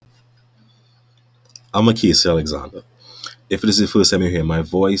I'm a Casey Alexander. If it is the first time you hear my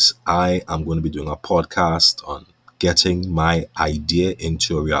voice, I am going to be doing a podcast on getting my idea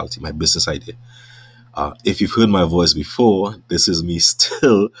into a reality, my business idea. If you've heard my voice before, this is me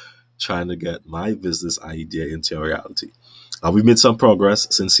still trying to get my business idea into a reality. We've made some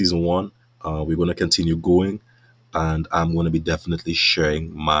progress since season one. We're going to continue going, and I'm going to be definitely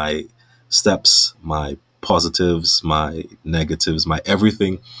sharing my steps, my positives, my negatives, my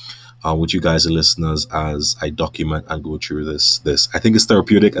everything with you guys, the listeners, as I document and go through this. I think it's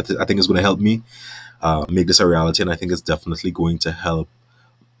therapeutic. I think it's going to help me make this a reality, and I think it's definitely going to help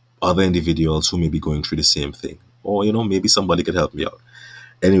other individuals who may be going through the same thing, or maybe somebody could help me out.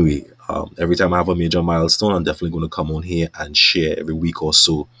 Anyway, every time I have a major milestone, I'm definitely going to come on here and share every week or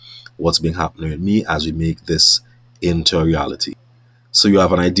so what's been happening with me as we make this into a reality. So you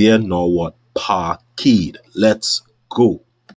have an idea, know what? Parkade. Let's go.